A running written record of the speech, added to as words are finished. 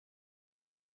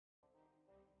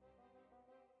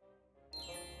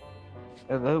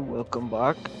Hello, welcome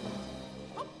back.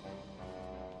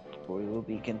 We will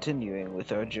be continuing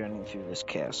with our journey through this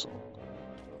castle.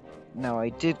 Now, I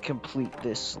did complete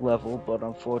this level, but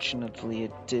unfortunately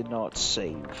it did not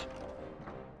save.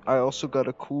 I also got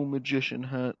a cool magician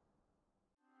hat.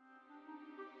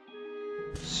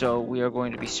 So we are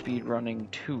going to be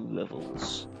speedrunning 2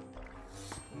 levels.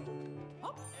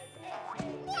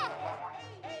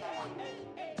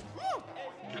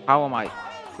 How am I?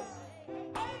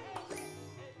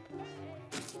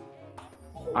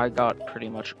 I got pretty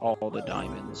much all the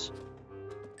diamonds.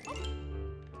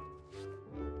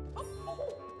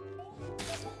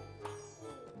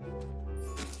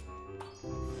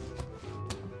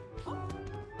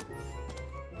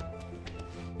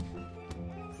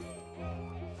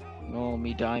 Oh,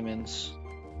 me diamonds.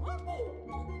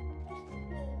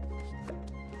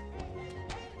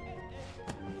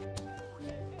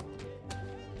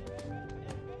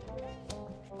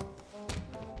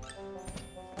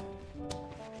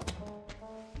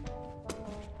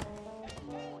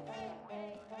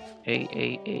 A.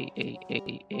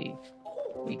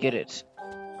 We get it.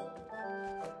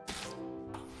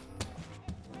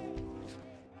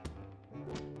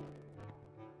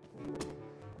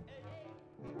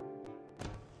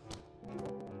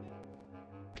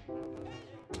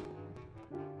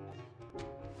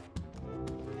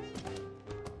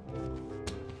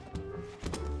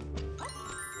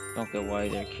 Don't get why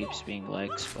there keeps being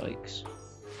lag spikes.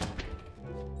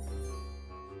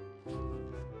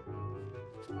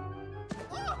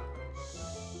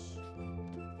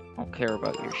 Don't care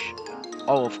about your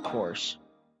Oh, of course.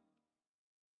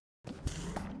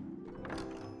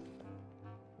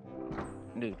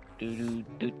 Do do do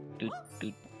do do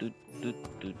do do do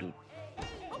do do.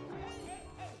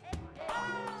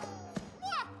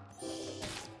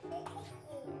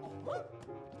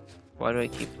 Why do I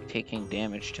keep taking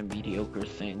damage to mediocre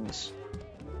things?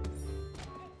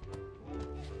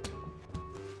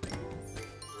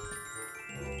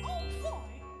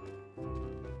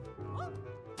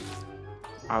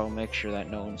 I will make sure that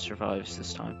no one survives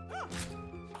this time.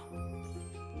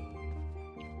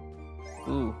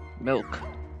 Ooh, milk.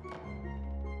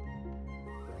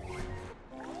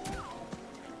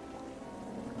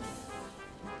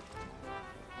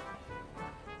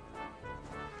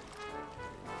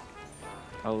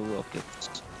 Oh, look, it's...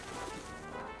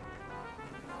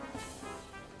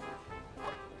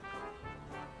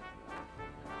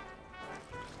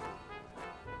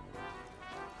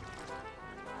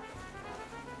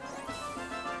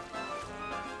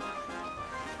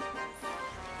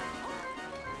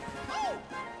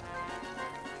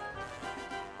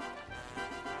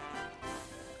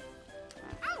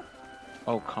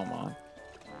 Oh, come on.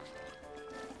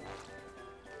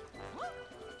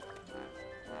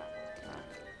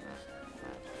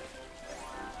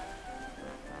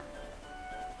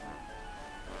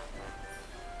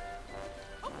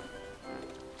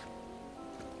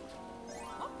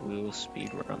 We will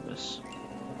speedrun this.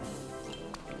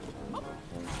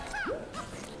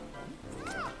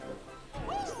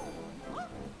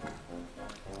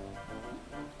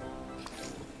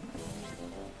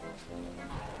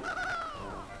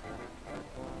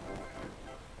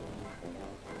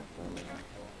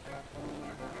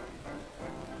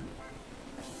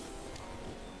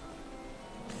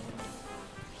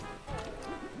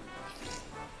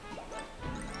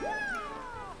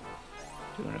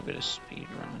 Doing a bit of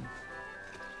speedrunning.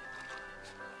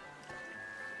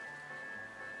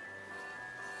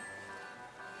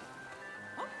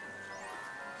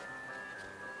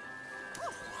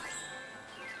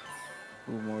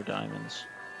 Ooh, more diamonds.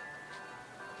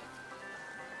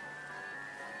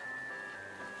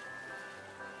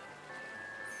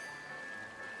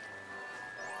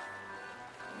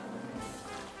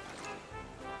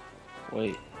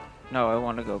 Wait. No, I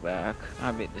want to go back.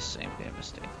 I made the same damn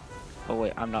mistake. Oh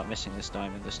wait, I'm not missing this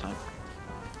diamond this time.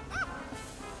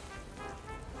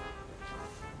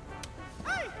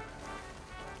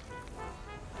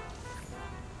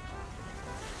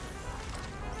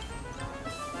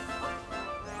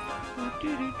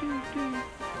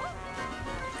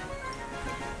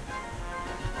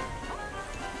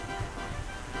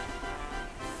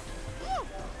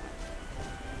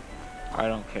 I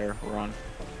don't care, run.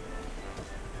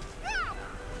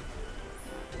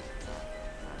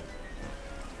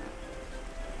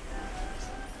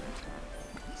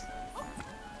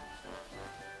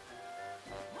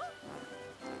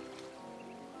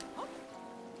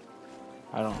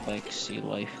 I don't like sea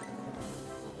life.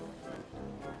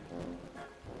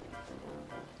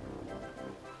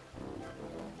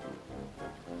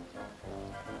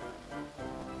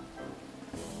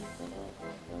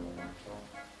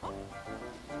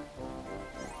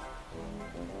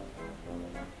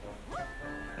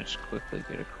 just quickly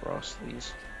get across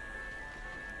these.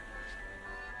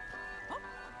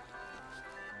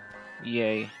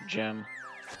 Yay, gem.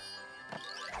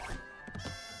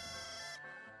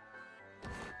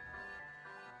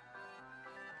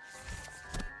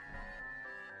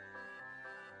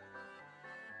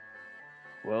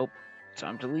 Well,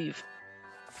 time to leave.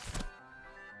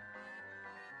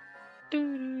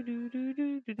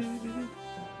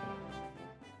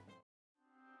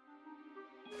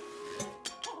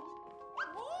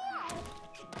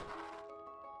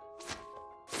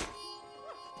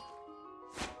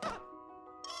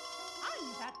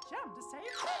 To save me!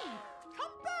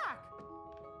 Come back!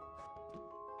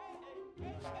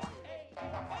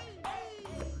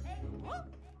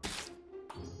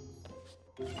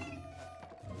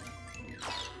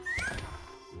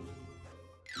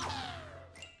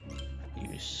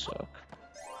 You suck.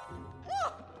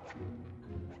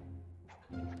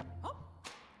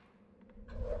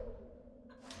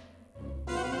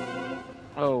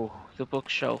 Oh, the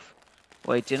bookshelf.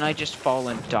 Wait, didn't I just fall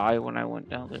and die when I went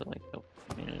down there like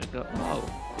a minute ago? Oh,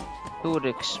 who would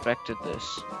have expected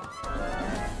this?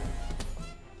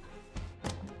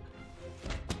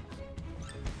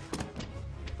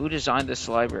 Who designed this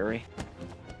library?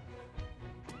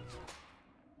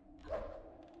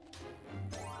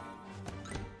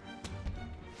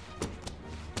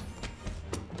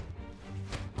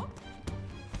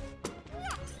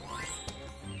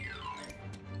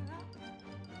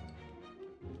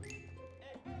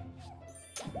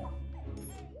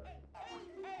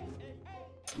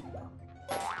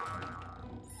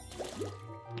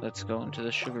 Let's go into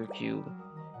the sugar cube.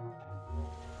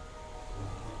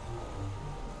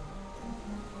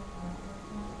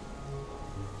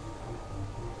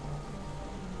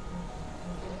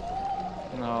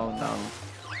 Oh no.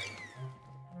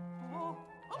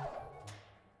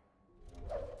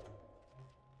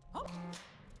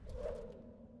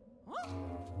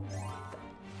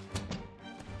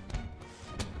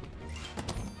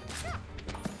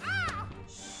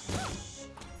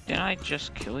 Didn't I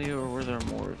just kill you, or were there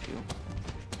more of you?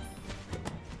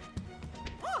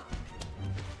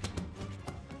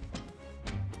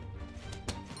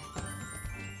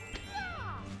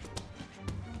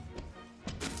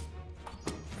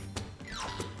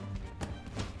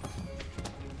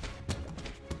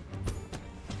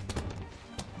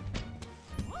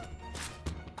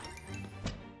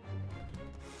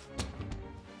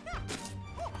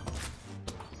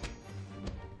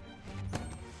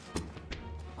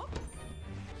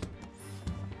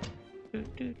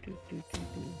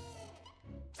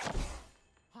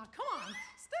 Oh, come on,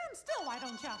 stand still, why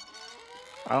don't ya?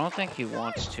 I don't think he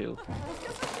wants to.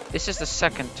 This is the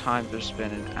second time there's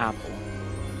been an apple.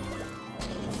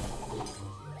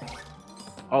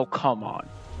 Oh, come on.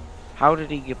 How did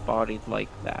he get bodied like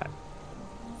that?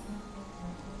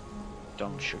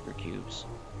 Dumb sugar cubes.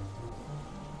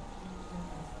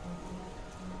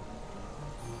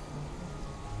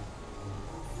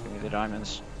 Give me the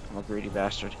diamonds. I'm a greedy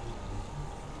bastard.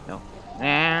 No.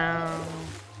 Now.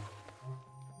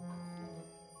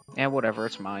 Yeah, whatever,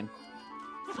 it's mine.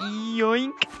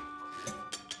 Yoink!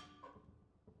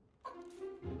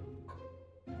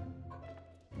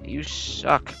 You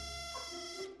suck.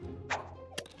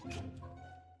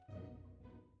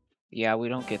 Yeah, we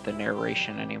don't get the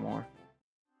narration anymore.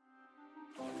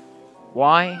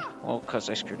 Why? Well, because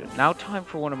I screwed it. Now time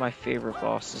for one of my favorite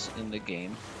bosses in the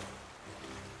game.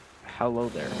 Hello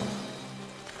there.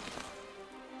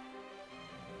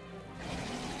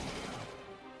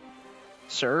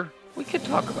 Sir, we could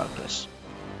talk about this.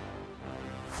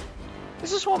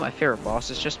 This is one of my favorite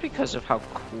bosses just because of how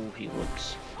cool he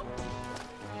looks.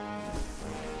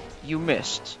 You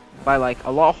missed by like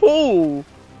a lot. Oh!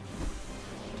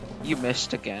 You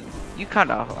missed again. You kind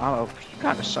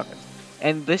of suck it.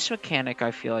 And this mechanic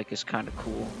I feel like is kind of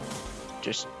cool.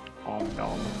 Just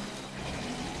nom.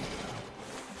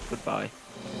 Goodbye.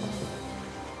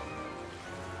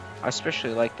 I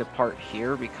especially like the part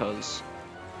here because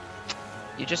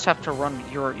you just have to run.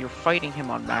 You're fighting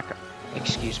him on Mac.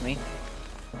 Excuse me.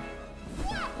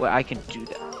 Well, I can do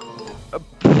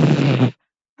that.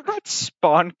 I got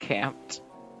spawn camped.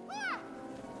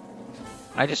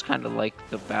 I just kind of like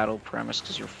the battle premise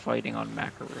because you're fighting on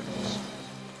macaroons.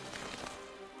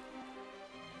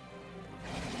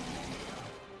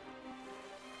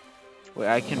 Wait,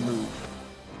 I can move.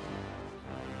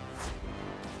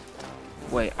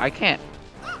 Wait, I can't.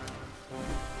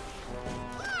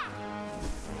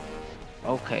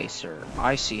 Okay, sir.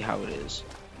 I see how it is.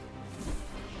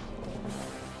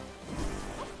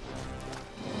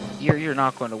 You're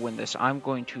not going to win this. I'm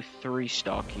going to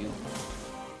 3-stock you.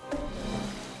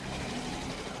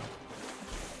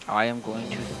 I am going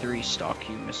to 3-stock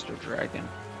you, Mr. Dragon.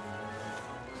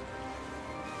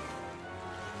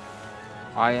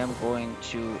 I am going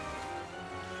to...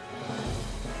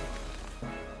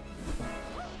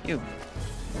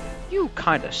 You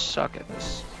kinda suck at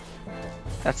this.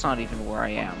 That's not even where I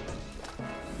am.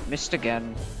 Missed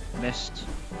again. Missed.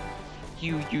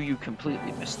 You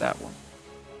completely missed that one.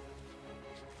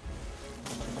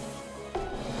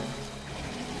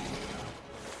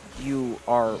 You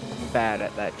are bad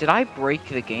at that. Did I break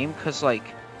the game? Cause like,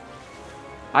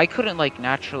 I couldn't like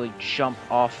naturally jump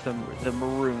off the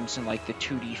maroons in like the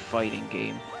 2D fighting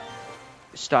game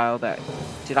style.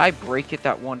 Did I break it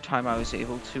that one time I was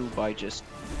able to by just...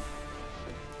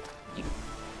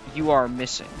 You are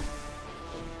missing.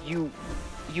 You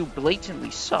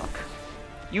blatantly suck.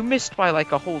 You missed by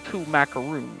like a whole 2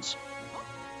 macaroons.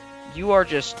 You are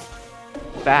just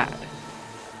bad.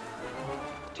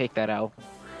 Take that out.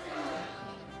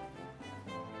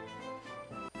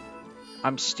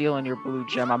 I'm stealing your blue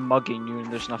gem, I'm mugging you,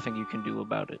 and there's nothing you can do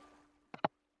about it.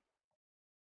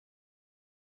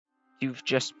 You've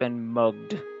just been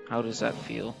mugged. How does that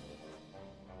feel?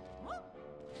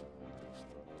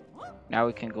 Now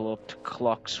we can go up to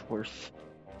Clocksworth.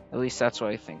 At least that's what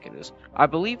I think it is. I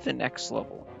believe the next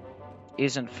level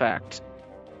is, in fact,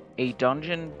 a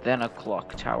dungeon, then a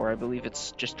clock tower. I believe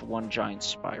it's just one giant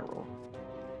spiral.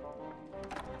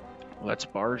 Let's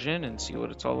barge in and see what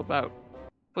it's all about.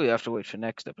 We have to wait for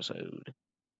next episode.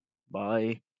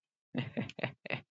 Bye.